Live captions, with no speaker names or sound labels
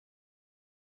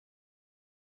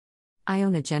I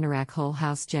own a Generac whole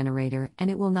house generator and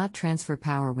it will not transfer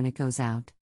power when it goes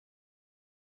out.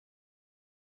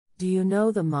 Do you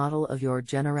know the model of your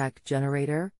Generac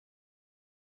generator?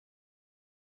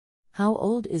 How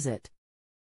old is it?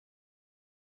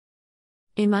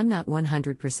 I'm not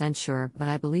 100% sure, but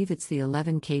I believe it's the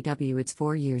 11 kW. It's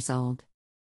 4 years old.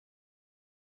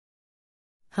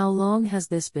 How long has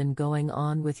this been going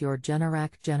on with your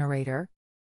Generac generator?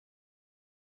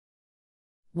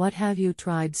 What have you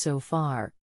tried so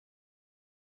far?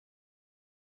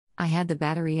 I had the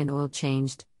battery and oil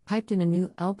changed, piped in a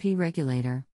new LP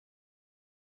regulator.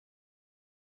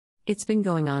 It's been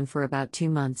going on for about 2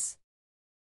 months.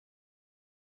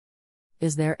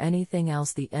 Is there anything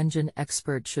else the engine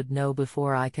expert should know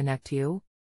before I connect you?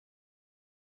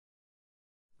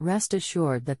 Rest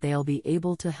assured that they'll be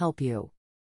able to help you.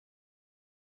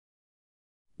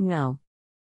 No.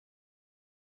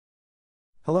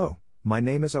 Hello, my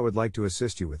name is. I would like to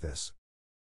assist you with this.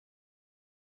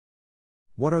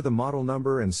 What are the model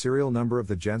number and serial number of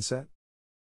the genset?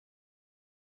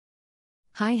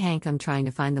 Hi Hank, I'm trying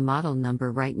to find the model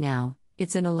number right now.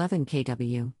 It's an 11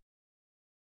 kW.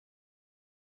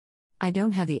 I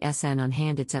don't have the SN on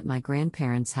hand, it's at my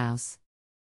grandparents' house.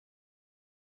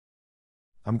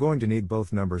 I'm going to need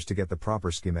both numbers to get the proper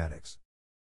schematics.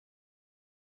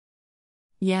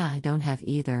 Yeah, I don't have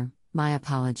either, my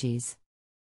apologies.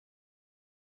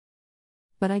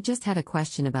 But I just had a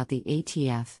question about the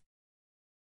ATF.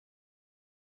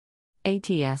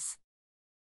 ATS.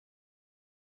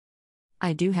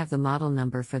 I do have the model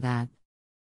number for that.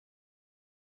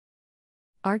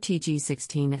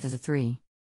 RTG16 as a 3.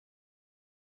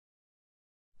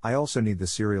 I also need the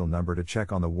serial number to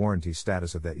check on the warranty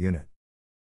status of that unit.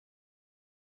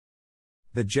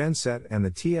 The genset and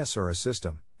the TS are a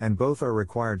system, and both are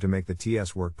required to make the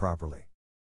TS work properly.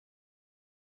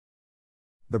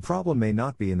 The problem may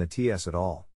not be in the TS at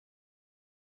all.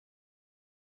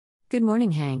 Good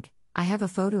morning, Hank. I have a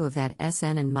photo of that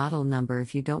SN and model number.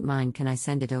 If you don't mind, can I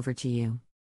send it over to you?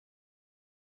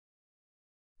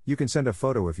 You can send a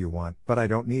photo if you want, but I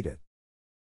don't need it.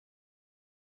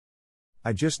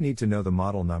 I just need to know the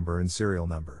model number and serial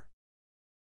number.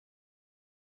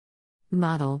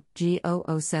 Model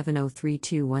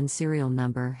G007031, serial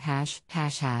number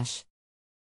 ###.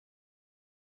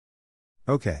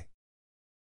 Okay.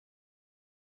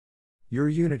 Your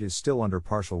unit is still under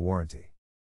partial warranty.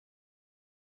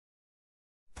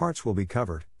 Parts will be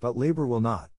covered, but labor will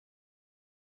not.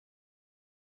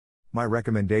 My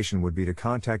recommendation would be to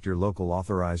contact your local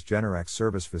authorized Generac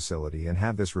service facility and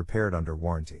have this repaired under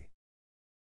warranty.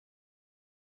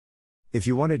 If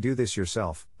you want to do this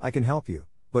yourself, I can help you,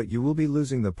 but you will be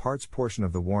losing the parts portion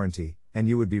of the warranty, and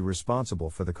you would be responsible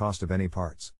for the cost of any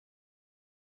parts.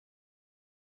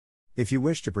 If you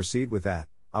wish to proceed with that,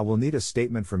 I will need a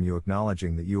statement from you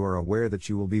acknowledging that you are aware that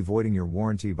you will be voiding your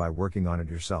warranty by working on it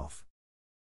yourself.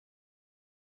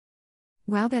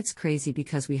 Wow, that's crazy,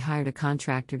 because we hired a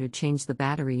contractor to change the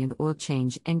battery and oil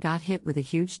change and got hit with a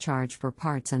huge charge for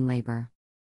parts and labor.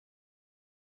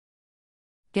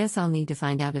 Guess I'll need to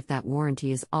find out if that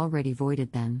warranty is already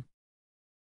voided then.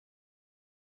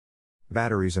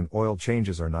 Batteries and oil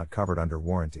changes are not covered under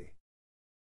warranty.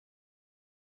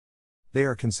 They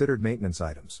are considered maintenance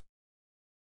items.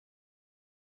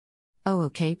 Oh,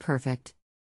 okay, perfect.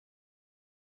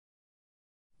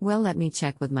 Well, let me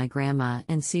check with my grandma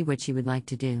and see what she would like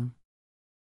to do.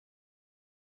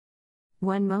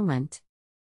 One moment.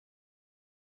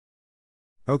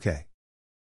 Okay.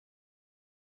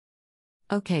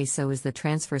 Okay, so is the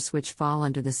transfer switch fall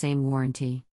under the same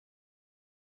warranty?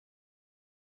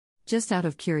 Just out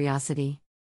of curiosity.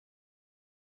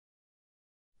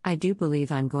 I do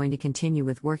believe I'm going to continue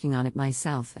with working on it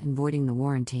myself and voiding the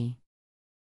warranty.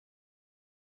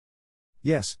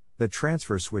 Yes, the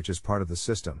transfer switch is part of the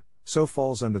system, so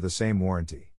falls under the same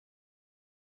warranty.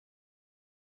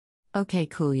 Okay,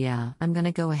 cool, yeah, I'm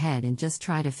gonna go ahead and just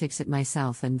try to fix it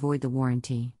myself and void the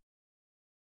warranty.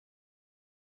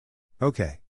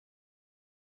 Okay.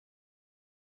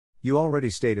 You already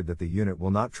stated that the unit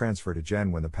will not transfer to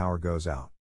Gen when the power goes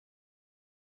out.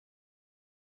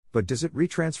 But does it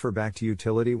retransfer back to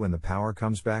utility when the power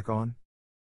comes back on?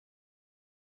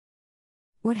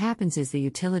 What happens is the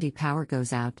utility power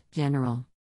goes out, general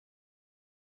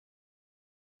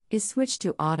is switched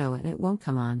to auto and it won't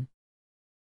come on.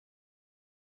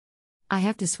 I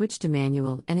have to switch to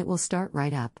manual and it will start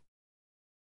right up.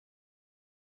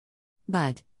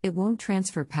 But it won't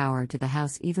transfer power to the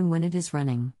house even when it is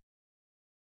running.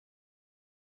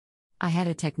 I had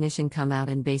a technician come out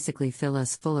and basically fill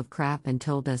us full of crap and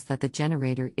told us that the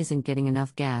generator isn't getting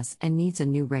enough gas and needs a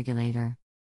new regulator.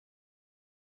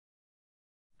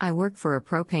 I work for a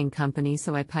propane company,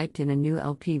 so I piped in a new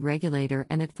LP regulator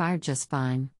and it fired just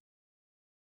fine.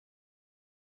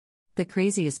 The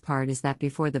craziest part is that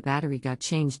before the battery got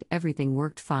changed, everything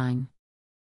worked fine.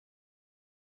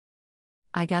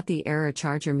 I got the error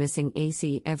charger missing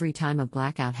AC every time a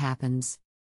blackout happens.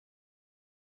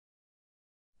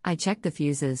 I checked the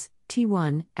fuses,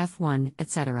 T1, F1,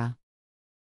 etc.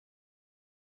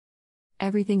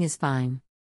 Everything is fine.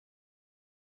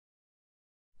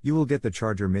 You will get the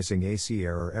charger missing AC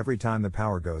error every time the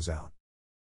power goes out.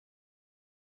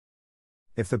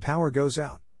 If the power goes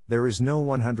out, there is no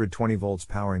 120 volts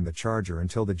powering the charger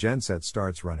until the genset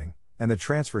starts running, and the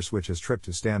transfer switch is tripped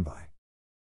to standby.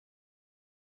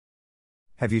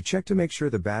 Have you checked to make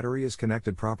sure the battery is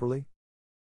connected properly?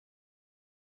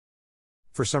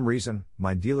 For some reason,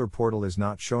 my dealer portal is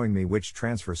not showing me which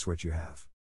transfer switch you have.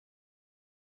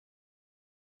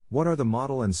 What are the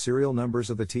model and serial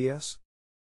numbers of the TS?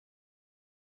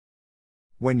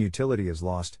 When utility is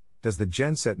lost, does the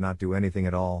genset not do anything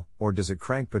at all, or does it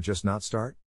crank but just not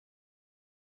start?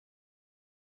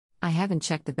 I haven't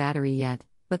checked the battery yet,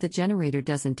 but the generator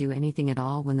doesn't do anything at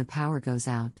all when the power goes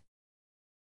out.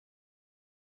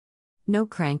 No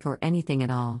crank or anything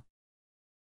at all.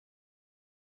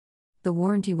 The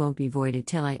warranty won't be voided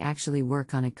till I actually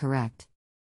work on it correct.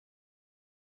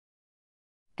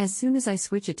 As soon as I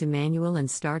switch it to manual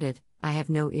and start it, I have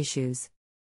no issues.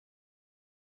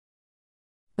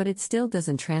 But it still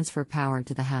doesn't transfer power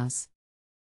to the house.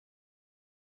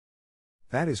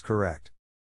 That is correct.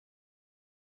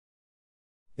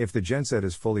 If the genset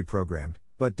is fully programmed,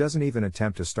 but doesn't even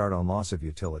attempt to start on loss of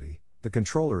utility, the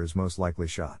controller is most likely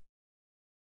shot.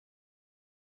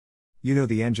 You know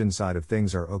the engine side of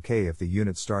things are okay if the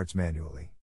unit starts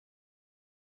manually.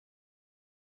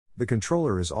 The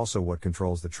controller is also what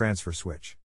controls the transfer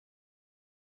switch.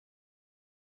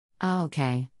 Ah,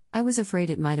 okay. I was afraid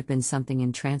it might have been something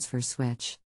in transfer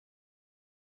switch.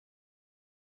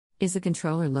 Is the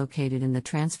controller located in the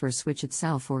transfer switch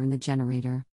itself or in the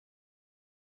generator?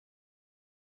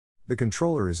 The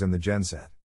controller is in the genset.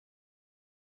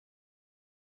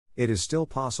 It is still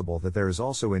possible that there is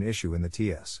also an issue in the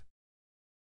TS.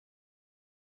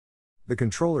 The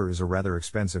controller is a rather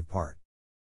expensive part.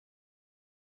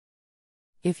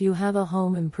 If you have a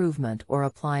home improvement or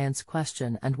appliance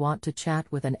question and want to chat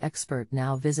with an expert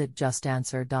now, visit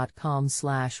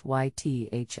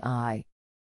justanswer.com/ythi.